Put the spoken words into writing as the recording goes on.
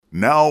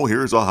Now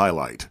here's a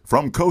highlight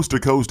from Coast to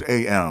Coast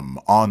AM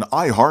on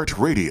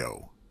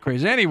iHeartRadio.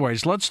 Crazy.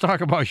 Anyways, let's talk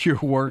about your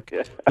work,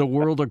 The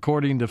World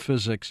According to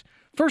Physics.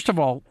 First of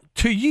all,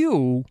 to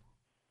you,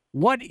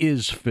 what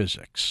is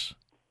physics?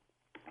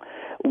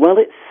 Well,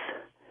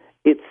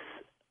 it's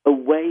a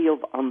way of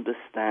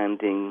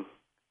understanding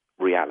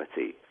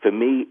reality. For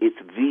me, it's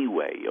the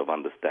way of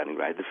understanding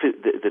reality.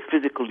 The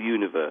physical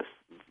universe,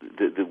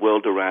 the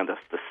world around us,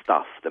 the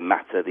stuff, the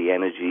matter, the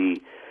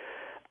energy,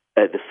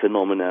 the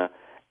phenomena.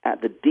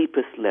 At the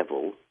deepest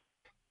level,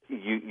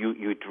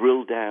 you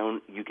drill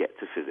down, you get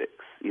to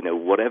physics.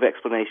 Whatever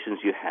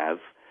explanations you have,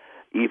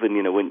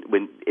 even,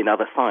 when in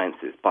other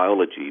sciences,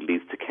 biology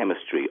leads to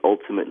chemistry,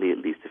 ultimately it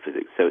leads to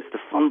physics. So it's the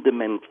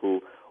fundamental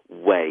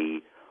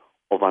way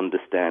of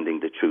understanding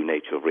the true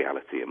nature of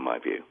reality, in my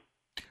view.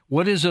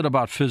 What is it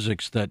about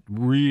physics that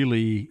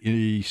really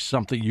is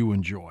something you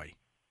enjoy?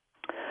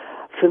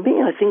 For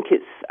me, I think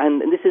it's,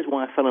 and this is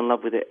why I fell in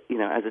love with it,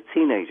 as a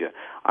teenager.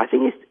 I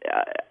think it's,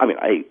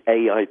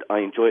 I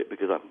enjoy it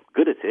because I'm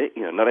good at it.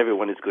 Not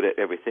everyone is good at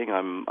everything.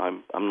 I'm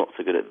not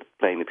so good at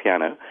playing the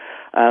piano.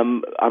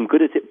 I'm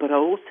good at it, but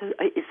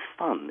it's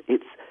fun.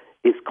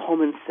 It's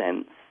common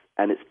sense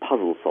and it's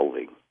puzzle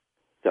solving.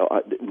 So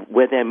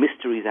where there are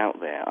mysteries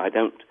out there, I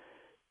don't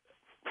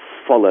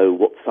follow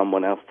what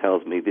someone else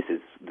tells me. This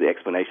is the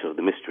explanation of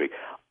the mystery.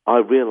 I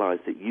realize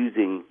that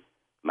using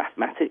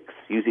mathematics,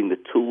 using the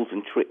tools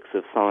and tricks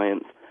of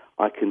science,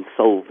 I can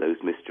solve those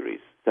mysteries.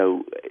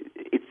 So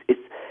it's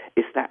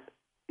that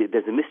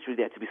there's a mystery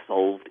there to be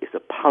solved. It's a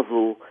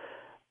puzzle,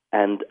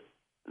 and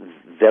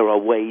there are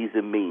ways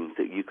and means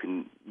that you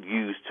can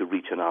use to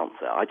reach an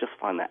answer. I just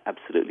find that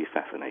absolutely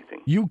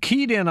fascinating. You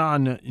keyed in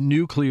on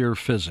nuclear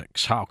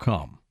physics. How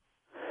come?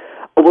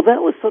 Well,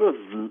 that was sort of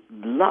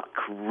luck,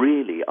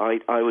 really.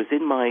 I was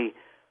in my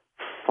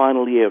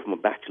final year of my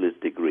bachelor's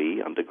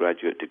degree,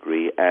 undergraduate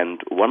degree,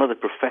 and one of the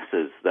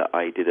professors that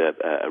I did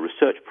a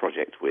research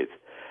project with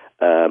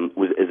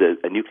is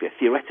a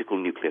theoretical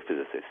nuclear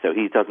physicist. So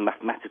he does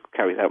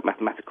carries out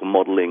mathematical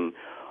modeling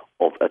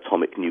of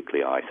atomic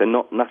nuclei. So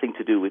nothing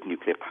to do with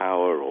nuclear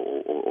power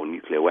or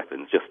nuclear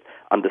weapons, just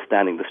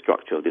understanding the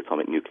structure of the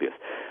atomic nucleus.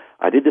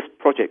 I did this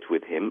project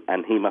with him,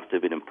 and he must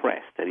have been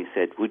impressed. And he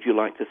said, "Would you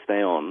like to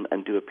stay on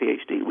and do a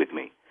PhD with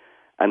me?"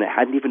 And it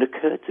hadn't even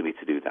occurred to me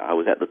to do that. I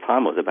was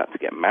about to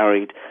get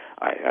married.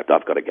 I've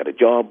got to get a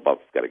job. I've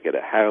got to get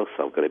a house.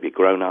 I've got to be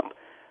grown up.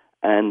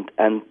 And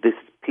this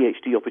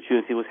PhD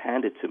opportunity was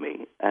handed to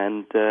me.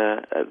 And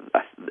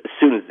as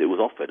soon as it was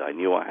offered, I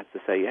knew I had to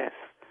say yes.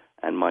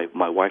 And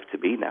my wife to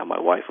be now, my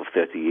wife of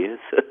 30 years,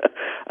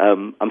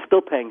 I'm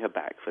still paying her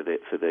back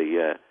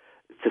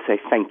to say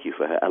thank you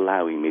for her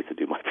allowing me to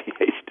do my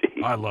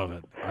PhD. I love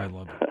it.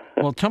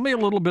 Well, tell me a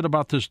little bit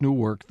about this new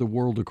work, The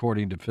World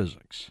According to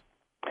Physics.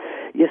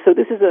 Yeah, so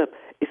this is a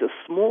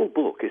small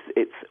book.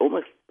 It's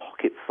almost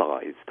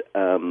pocket-sized.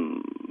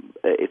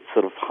 It's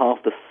sort of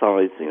half the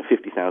size,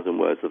 50,000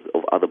 words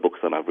of other books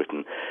that I've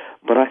written.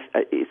 But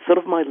it's sort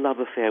of my love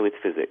affair with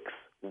physics.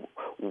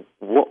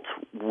 What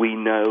we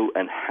know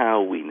and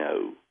how we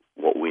know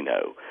what we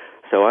know.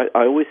 So I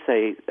always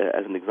say,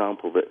 as an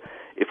example, that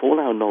if all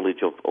our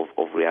knowledge of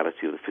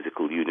reality of the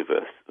physical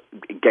universe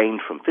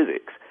gained from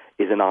physics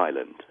is an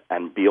island,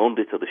 and beyond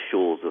it are the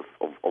shores of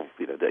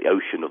the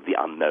ocean of the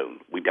unknown.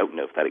 We don't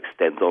know if that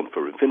extends on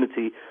for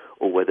infinity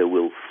or whether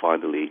we'll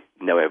finally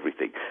know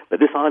everything. But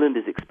this island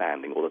is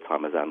expanding all the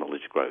time as our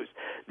knowledge grows.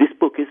 This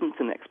book isn't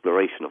an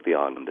exploration of the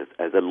island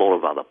as a lot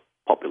of other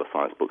popular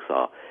science books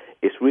are.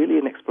 It's really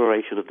an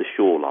exploration of the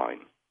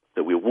shoreline.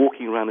 So we're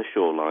walking around the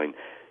shoreline,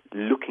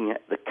 looking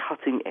at the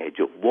cutting edge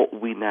of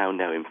what we now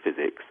know in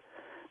physics,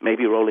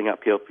 maybe rolling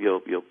up your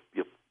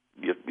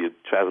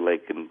travel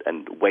leg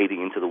and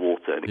wading into the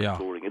water and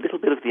exploring a little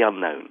bit of the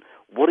unknown.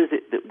 What is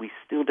it that we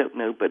still don't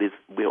know, but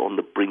we're on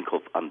the brink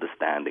of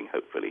understanding,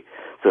 hopefully?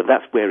 So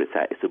that's where it's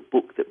at. It's a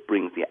book that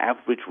brings the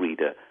average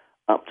reader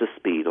up to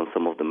speed on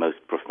some of the most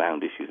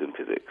profound issues in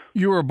physics.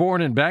 You were born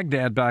in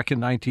Baghdad back in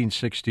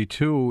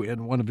 1962,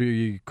 and one of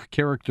your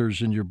characters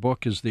in your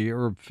book is the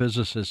Arab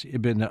physicist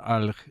Ibn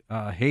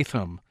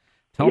al-Haytham.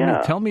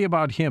 Tell me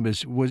about him.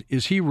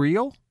 Is he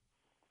real?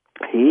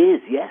 He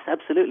is, yes,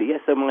 absolutely,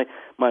 yes. So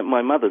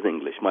my mother's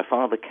English. My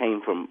father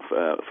came from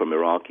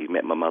Iraq. He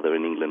met my mother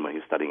in England when he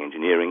was studying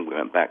engineering. We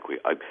went back.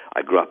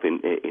 I grew up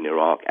in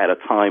Iraq at a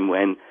time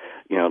when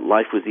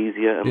life was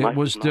easier and life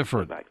was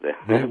different back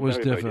there. It was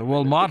different.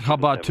 Well,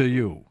 marhaba to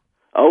you.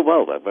 Oh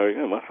well, very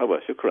good. Marhaba,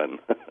 shukran.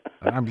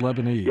 I'm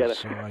Lebanese,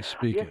 so I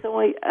speak it. So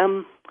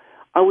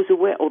I was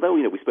aware, although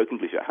we spoke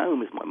English at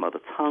home, it's my mother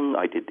tongue.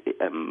 I did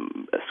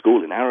a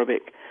school in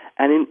Arabic,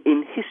 and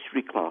in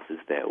history classes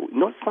there,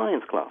 not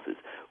science classes,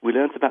 we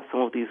learned about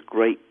some of these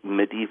great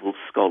medieval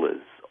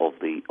scholars of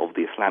the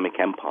Islamic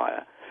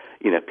Empire.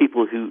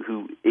 People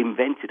who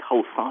invented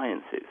whole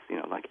sciences,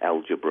 like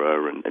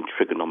algebra and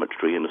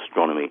trigonometry and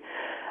astronomy,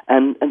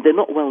 and they're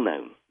not well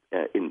known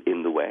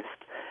in the West.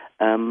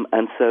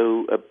 And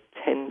so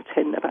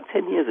about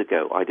 10 years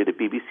ago, I did a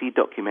BBC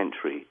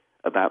documentary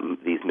about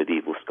these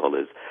medieval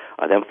scholars.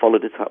 I then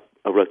followed it up.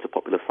 I wrote a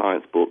popular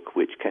science book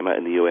which came out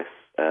in the US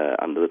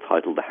under the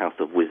title The House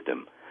of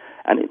Wisdom.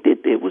 And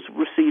it was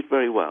received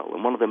very well.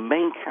 And one of the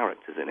main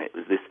characters in it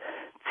was this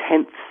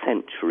 10th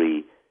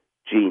century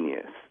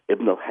genius,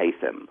 Ibn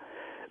al-Haytham.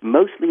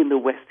 Mostly in the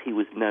West, he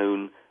was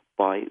known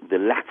by the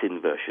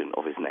Latin version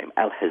of his name,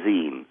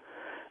 Al-Hazim,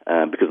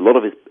 because a lot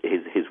of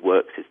his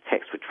works, his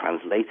texts were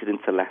translated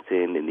into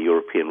Latin. In the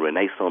European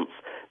Renaissance,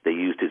 they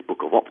used his Book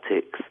of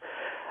Optics.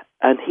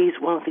 And he's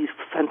one of these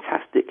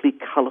fantastically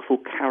colorful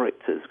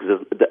characters,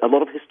 because a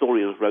lot of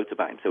historians wrote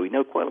about him, so we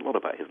know quite a lot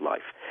about his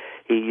life.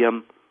 He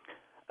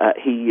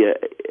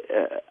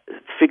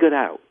figured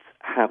out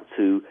how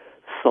to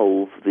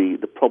solve the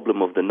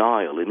problem of the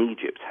Nile in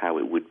Egypt, how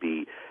it would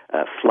be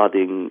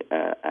flooding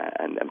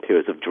and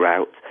periods of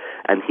drought.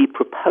 And he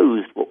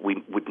proposed what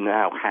we would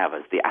now have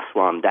as the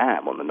Aswan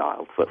Dam on the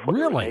Nile for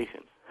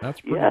irrigation.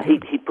 That's pretty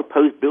good. He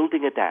proposed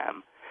building a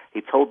dam.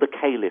 He told the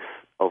caliph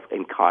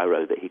in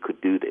Cairo that he could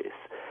do this.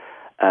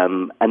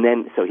 And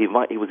then, so he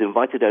was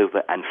invited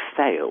over and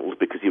failed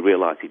because he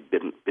realized he'd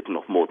bitten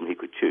off more than he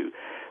could chew.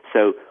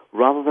 So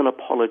rather than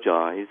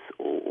apologize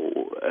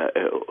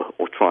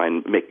or try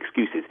and make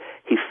excuses,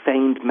 he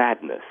feigned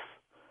madness,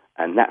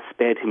 and that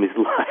spared him his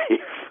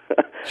life,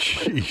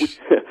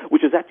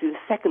 which was actually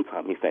the second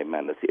time he feigned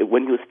madness.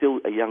 When he was still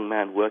a young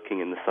man working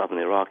in the southern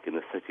Iraq in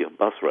the city of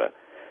Basra,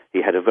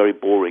 he had a very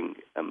boring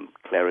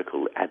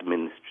clerical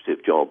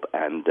administrative job,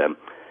 and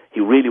he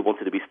really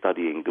wanted to be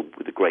studying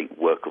the great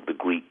work of the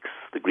Greeks,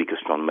 the Greek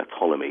astronomer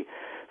Ptolemy.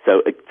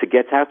 So to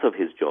get out of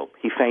his job,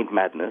 he feigned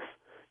madness,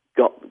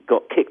 got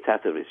kicked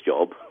out of his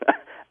job,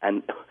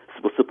 and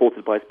was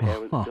supported by his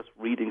parents just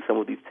reading some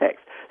of these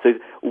texts. So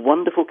he's a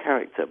wonderful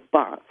character,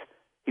 but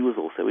he was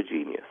also a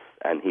genius,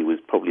 and he was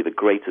probably the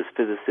greatest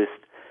physicist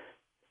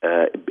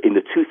in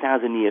the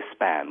 2,000-year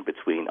span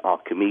between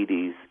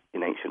Archimedes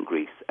in ancient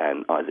Greece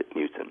and Isaac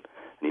Newton.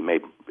 And he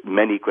made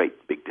many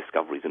great big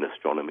discoveries in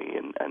astronomy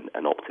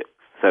and optics.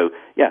 So,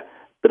 yeah,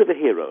 bit of a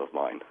hero of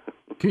mine.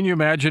 Can you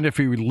imagine if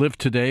he lived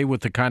today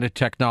with the kind of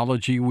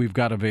technology we've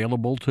got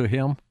available to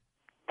him?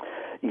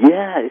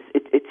 Yeah,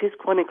 it is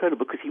quite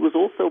incredible, because he was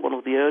also one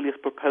of the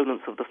earliest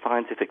proponents of the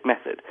scientific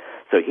method.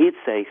 So he'd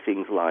say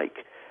things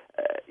like,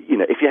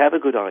 if you have a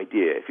good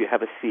idea, if you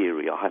have a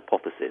theory, a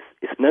hypothesis,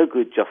 it's no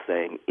good just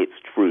saying it's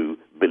true,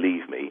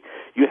 believe me.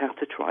 You have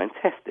to try and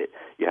test it.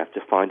 You have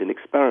to find an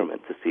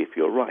experiment to see if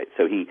you're right.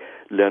 So he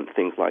learned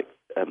things like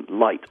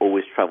light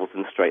always travels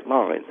in straight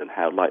lines, and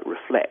how light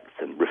reflects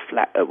and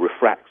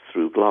refracts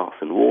through glass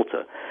and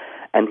water.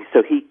 And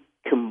so he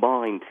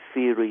combined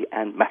theory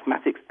and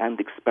mathematics and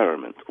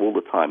experiment all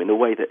the time in a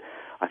way that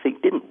I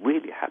think didn't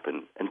really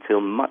happen until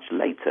much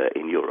later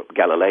in Europe.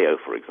 Galileo,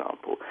 for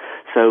example.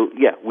 So,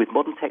 yeah, with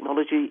modern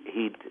technology,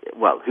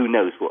 who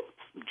knows what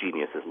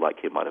geniuses like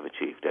him might have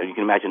achieved. And you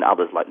can imagine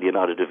others like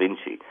Leonardo da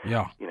Vinci.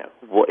 Yeah.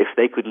 What if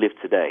they could live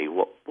today,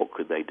 what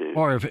could they do?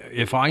 Or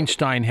if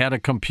Einstein had a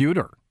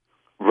computer.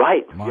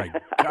 Right. My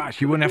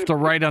gosh, you wouldn't have to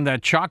write on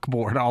that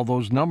chalkboard all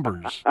those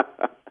numbers.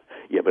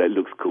 Yeah, but it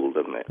looks cool,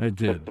 doesn't it? It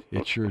did.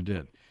 It sure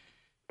did.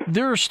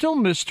 There are still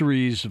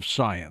mysteries of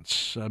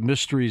science,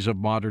 mysteries of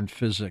modern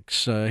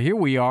physics. Here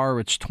we are,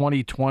 it's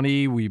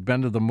 2020. We've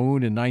been to the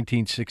moon in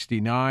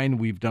 1969.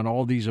 We've done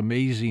all these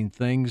amazing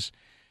things,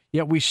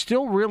 yet we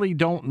still really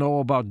don't know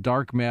about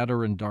dark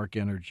matter and dark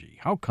energy.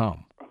 How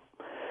come?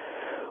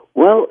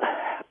 Well,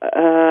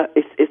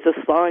 it's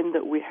a sign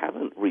that we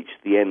haven't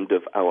reached the end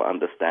of our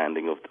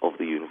understanding of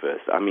the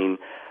universe. I mean,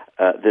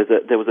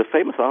 there was a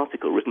famous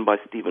article written by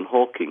Stephen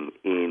Hawking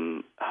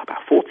in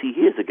about 40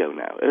 years ago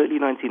now, early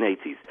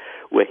 1980s,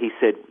 where he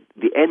said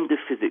the end of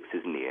physics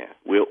is near.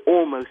 We're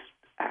almost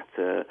at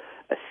a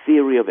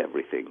theory of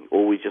everything.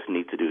 All we just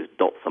need to do is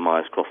dot some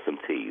I's, cross some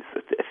T's,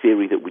 a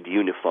theory that would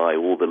unify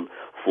all the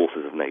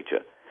forces of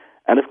nature.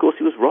 And of course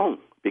he was wrong,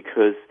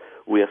 because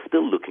we are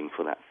still looking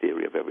for that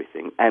theory of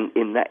everything. And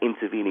in that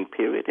intervening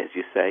period, as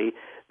you say,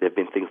 there have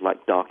been things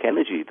like dark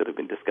energy that have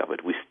been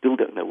discovered. We still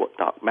don't know what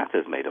dark matter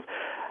is made of.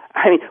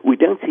 I mean, we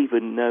don't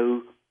even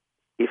know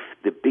if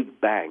the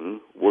Big Bang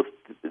was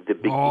the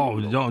big...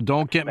 Oh,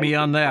 don't get me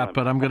on that,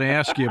 but I'm going to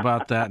ask you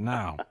about that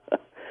now.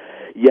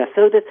 Yeah,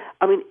 so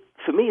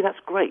for me, that's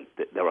great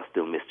that there are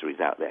still mysteries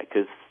out there,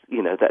 because,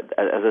 that,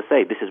 as I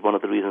say, this is one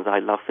of the reasons I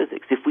love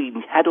physics. If we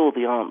had all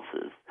the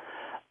answers,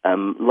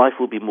 life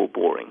would be more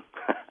boring.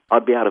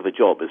 I'd be out of a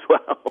job as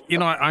well.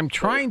 I'm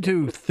trying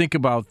to think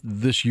about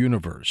this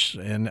universe,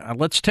 and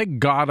let's take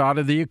God out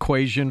of the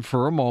equation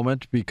for a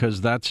moment, because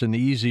that's an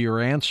easier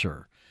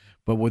answer.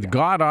 But with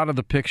God out of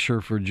the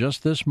picture for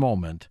just this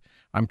moment,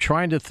 I'm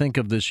trying to think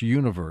of this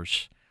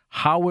universe,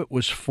 how it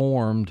was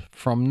formed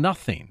from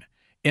nothing.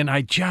 And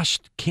I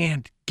just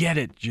can't get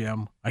it,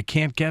 Jim. I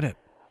can't get it.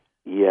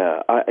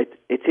 Yeah,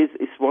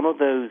 it's one of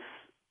those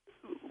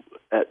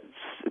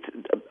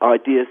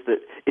ideas that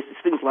it's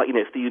things like,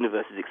 if the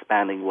universe is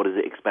expanding, what is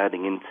it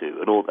expanding into,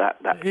 and all that.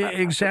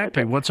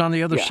 Exactly. What's on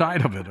the other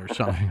side of it, or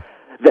something?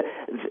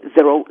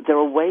 There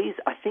are ways.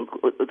 I think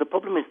the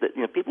problem is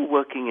that people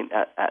working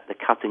at the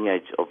cutting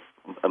edge of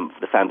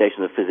the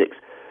foundation of physics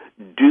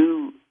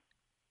do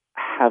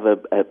have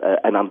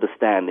an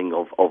understanding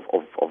of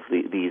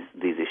these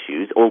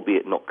issues,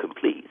 albeit not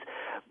complete,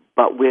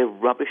 but we're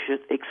rubbish at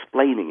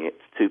explaining it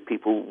to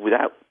people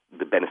without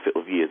the benefit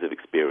of years of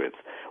experience.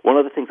 One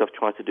of the things I've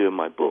tried to do in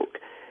my book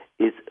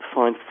is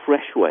find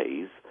fresh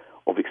ways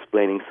of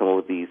explaining some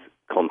of these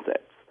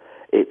concepts.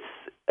 It's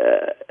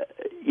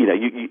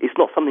it's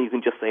not something you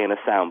can just say in a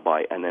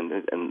soundbite and then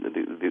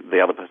the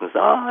other person says,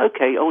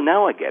 okay,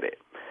 now I get it.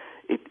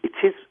 It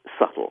is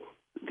subtle.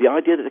 The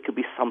idea that there could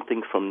be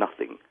something from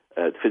nothing.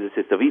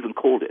 Physicists have even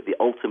called it the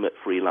ultimate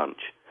free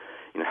lunch.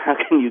 How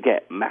can you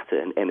get matter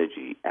and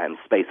energy and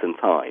space and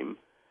time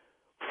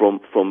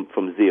from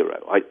zero?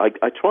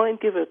 I try and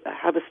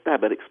have a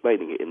stab at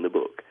explaining it in the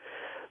book,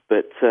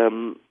 but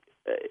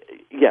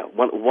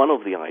one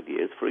of the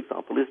ideas, for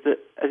example, is that,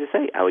 as I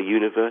say, our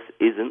universe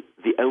isn't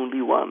the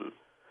only one.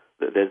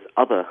 That there's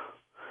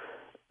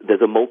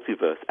a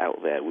multiverse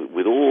out there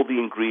with all the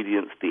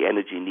ingredients, the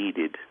energy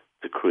needed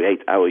to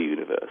create our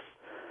universe.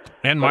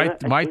 And might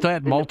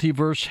that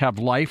multiverse have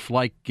life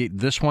like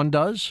this one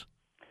does?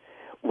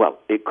 Well,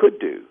 it could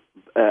do.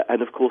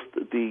 And of course,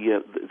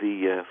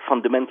 the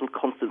fundamental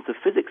constants of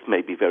physics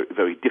may be very,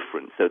 very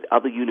different. So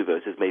other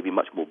universes may be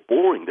much more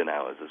boring than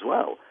ours as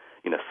well.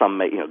 Some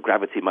may,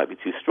 gravity might be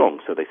too strong,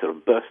 so they sort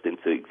of burst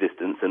into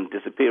existence and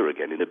disappear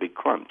again in a big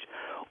crunch.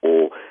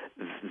 Or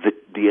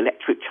the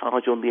electric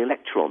charge on the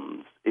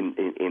electrons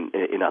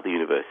in other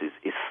universes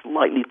is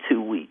slightly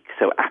too weak,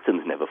 so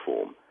atoms never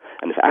form.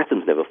 And if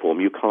atoms never form,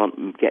 you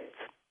can't get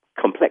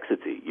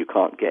complexity. You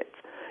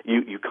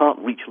can't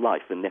reach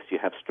life unless you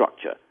have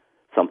structure,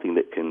 something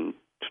that can,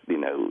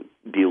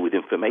 deal with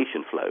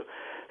information flow.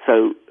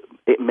 So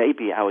it may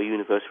be our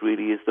universe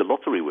really is the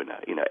lottery winner.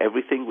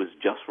 Everything was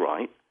just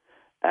right,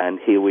 and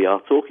here we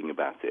are talking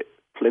about it.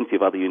 Plenty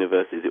of other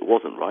universes it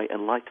wasn't right,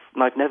 and life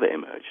never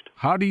emerged.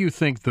 How do you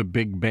think the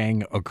Big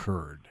Bang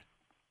occurred?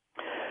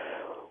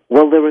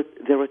 Well, there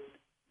are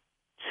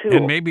two.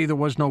 And maybe there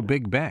was no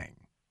Big Bang.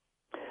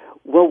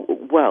 Well,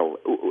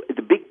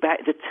 the Big Bang,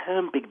 the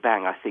term Big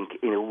Bang, I think,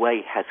 in a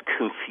way, has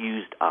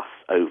confused us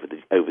over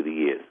the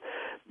years,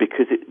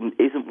 because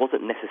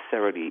wasn't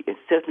necessarily. It's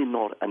certainly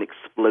not an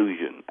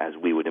explosion as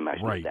we would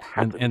imagine. Right,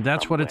 and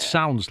that's what it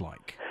sounds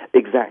like.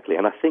 Exactly,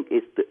 and I think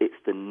it's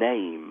the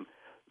name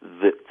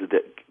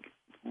that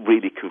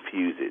really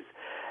confuses.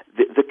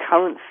 The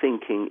current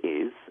thinking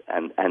is,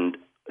 and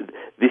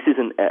this is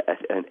an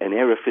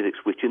area of physics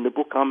which in the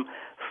book I'm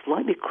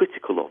slightly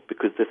critical of,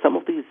 because there's some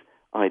of these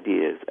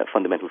ideas of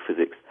fundamental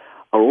physics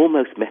are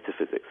almost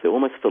metaphysics, they're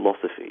almost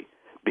philosophy,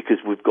 because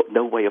we've got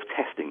no way of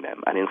testing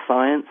them. And in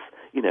science,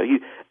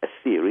 a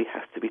theory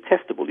has to be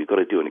testable. You've got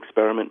to do an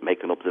experiment,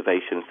 make an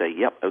observation, and say,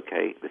 yep,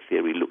 okay, the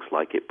theory looks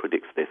like it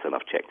predicts this, and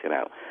I've checked it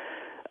out.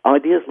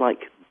 Ideas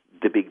like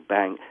the Big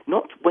Bang,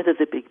 not whether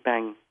the Big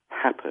Bang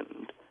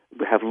happened,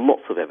 we have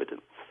lots of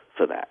evidence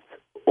for that,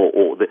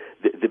 or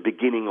the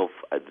beginning of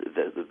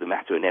the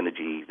matter and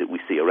energy that we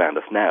see around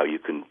us now. You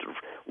can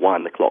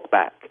wind the clock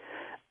back,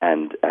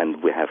 and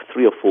we have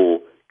 3 or 4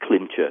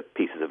 clincher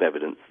pieces of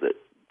evidence that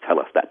tell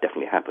us that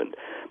definitely happened.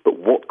 But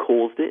what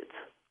caused it,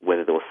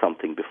 whether there was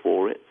something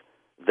before it,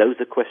 those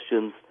are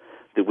questions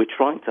that we're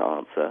trying to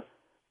answer,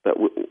 but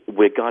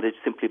we're guided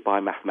simply by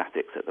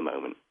mathematics at the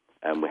moment,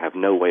 and we have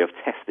no way of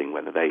testing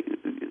whether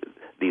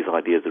these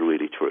ideas are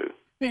really true.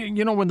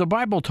 When the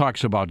Bible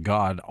talks about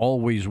God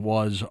always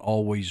was,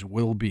 always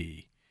will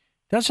be,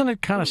 doesn't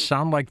it kind of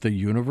sound like the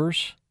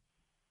universe?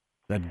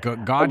 That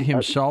God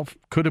himself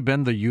could have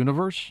been the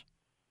universe?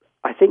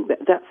 I think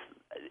that's,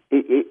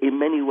 in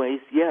many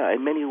ways, yeah.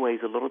 In many ways,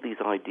 a lot of these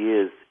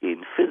ideas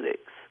in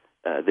physics,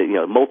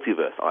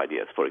 multiverse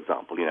ideas, for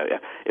example,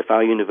 if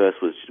our universe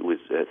was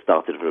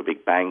started from a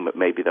Big Bang, but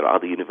maybe there are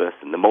other universes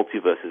and the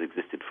multiverse has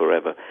existed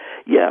forever.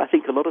 Yeah, I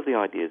think a lot of the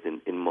ideas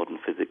in modern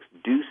physics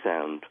do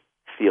sound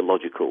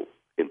theological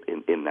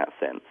in that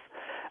sense.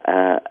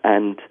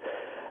 And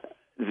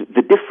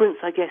the difference,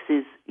 I guess,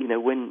 is,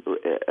 when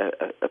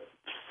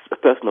a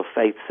person of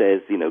faith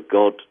says,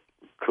 God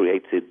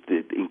created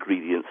the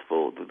ingredients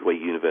for the way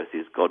the universe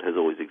is, God has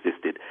always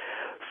existed.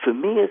 For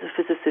me as a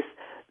physicist,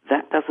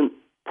 that doesn't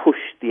push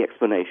the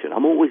explanation.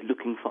 I'm always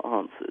looking for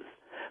answers.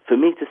 For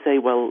me to say,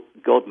 well,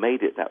 God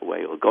made it that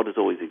way, or God has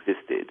always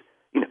existed,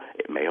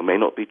 it may or may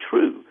not be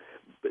true.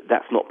 But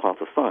that's not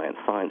part of science.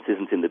 Science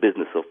isn't in the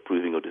business of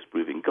proving or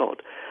disproving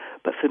God.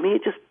 But for me,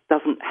 it just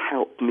doesn't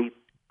help me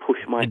push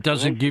my... It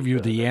doesn't give you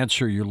the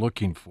answer you're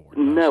looking for.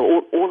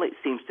 No, all it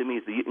seems to me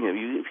is, if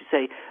you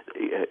say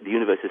the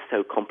universe is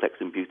so complex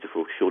and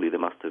beautiful, surely there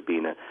must have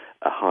been a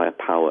higher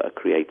power, a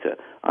creator.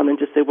 And then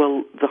just say,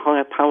 well, the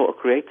higher power or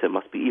creator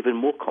must be even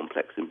more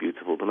complex and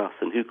beautiful than us.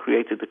 And who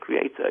created the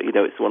creator?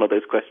 It's one of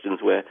those questions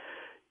where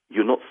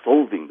you're not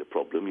solving the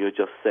problem. You're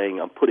just saying,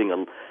 I'm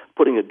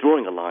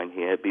drawing a line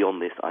here.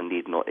 Beyond this, I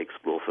need not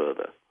explore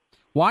further.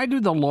 Why do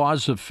the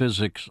laws of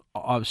physics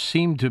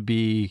seem to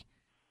be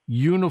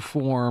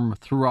uniform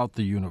throughout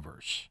the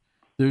universe?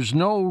 There's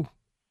no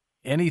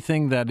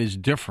anything that is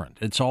different.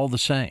 It's all the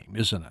same,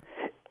 isn't it?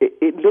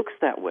 It looks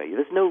that way.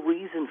 There's no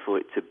reason for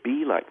it to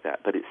be like that,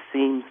 but it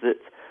seems that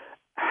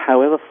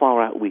however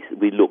far out we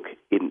look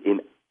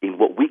in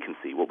what we can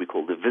see, what we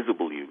call the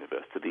visible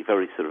universe, to the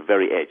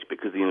very edge,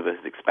 because the universe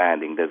is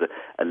expanding, there's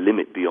a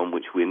limit beyond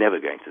which we're never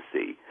going to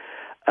see.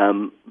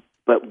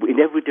 But in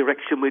every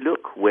direction we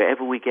look,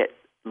 wherever we get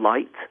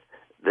light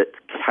that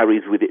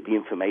carries with it the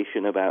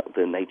information about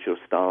the nature of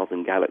stars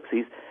and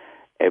galaxies,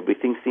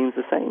 everything seems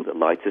the same. The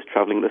light is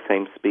traveling at the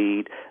same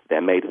speed.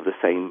 They're made of the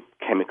same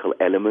chemical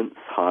elements,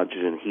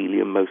 hydrogen,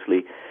 helium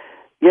mostly.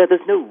 Yeah,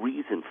 there's no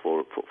reason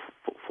for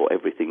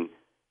everything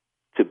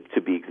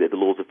to be, the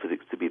laws of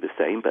physics to be the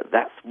same, but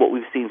that's what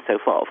we've seen so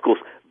far. Of course,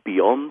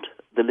 beyond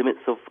the limits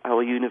of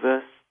our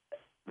universe,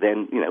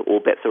 then, all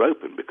bets are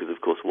open, because,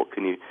 of course, what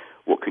can you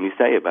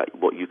say about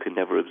what you can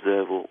never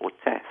observe or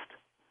test?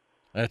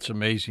 That's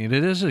amazing.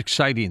 It is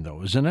exciting,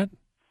 though, isn't it?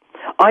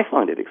 I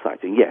find it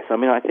exciting, yes.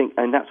 I think,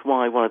 and that's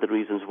why one of the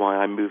reasons why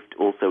I moved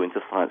also into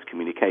science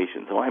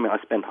communication. So, I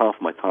spend half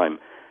my time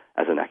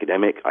as an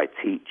academic. I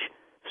teach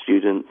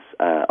students.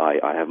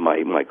 I have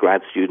my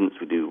grad students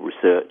who do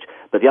research.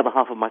 But the other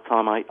half of my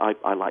time, I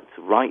like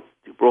to write,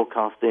 do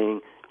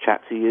broadcasting,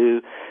 chat to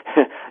you.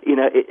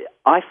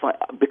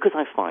 Because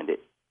I find it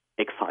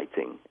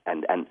exciting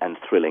and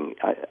thrilling.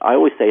 I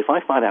always say, if I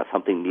find out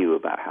something new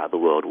about how the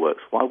world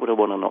works, why would I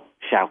want to not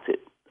shout it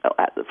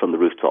from the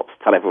rooftops,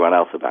 tell everyone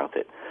else about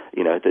it?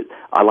 That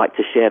I like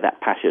to share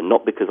that passion,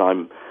 not because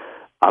I'm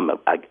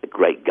a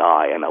great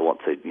guy and I want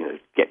to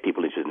get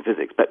people interested in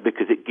physics, but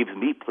because it gives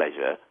me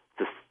pleasure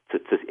to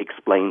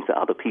explain to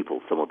other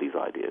people some of these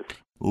ideas.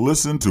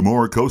 Listen to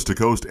more Coast to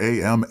Coast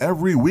AM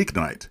every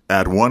weeknight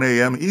at 1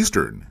 a.m.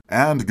 Eastern,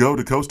 and go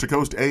to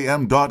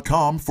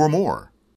coasttocoastam.com for more.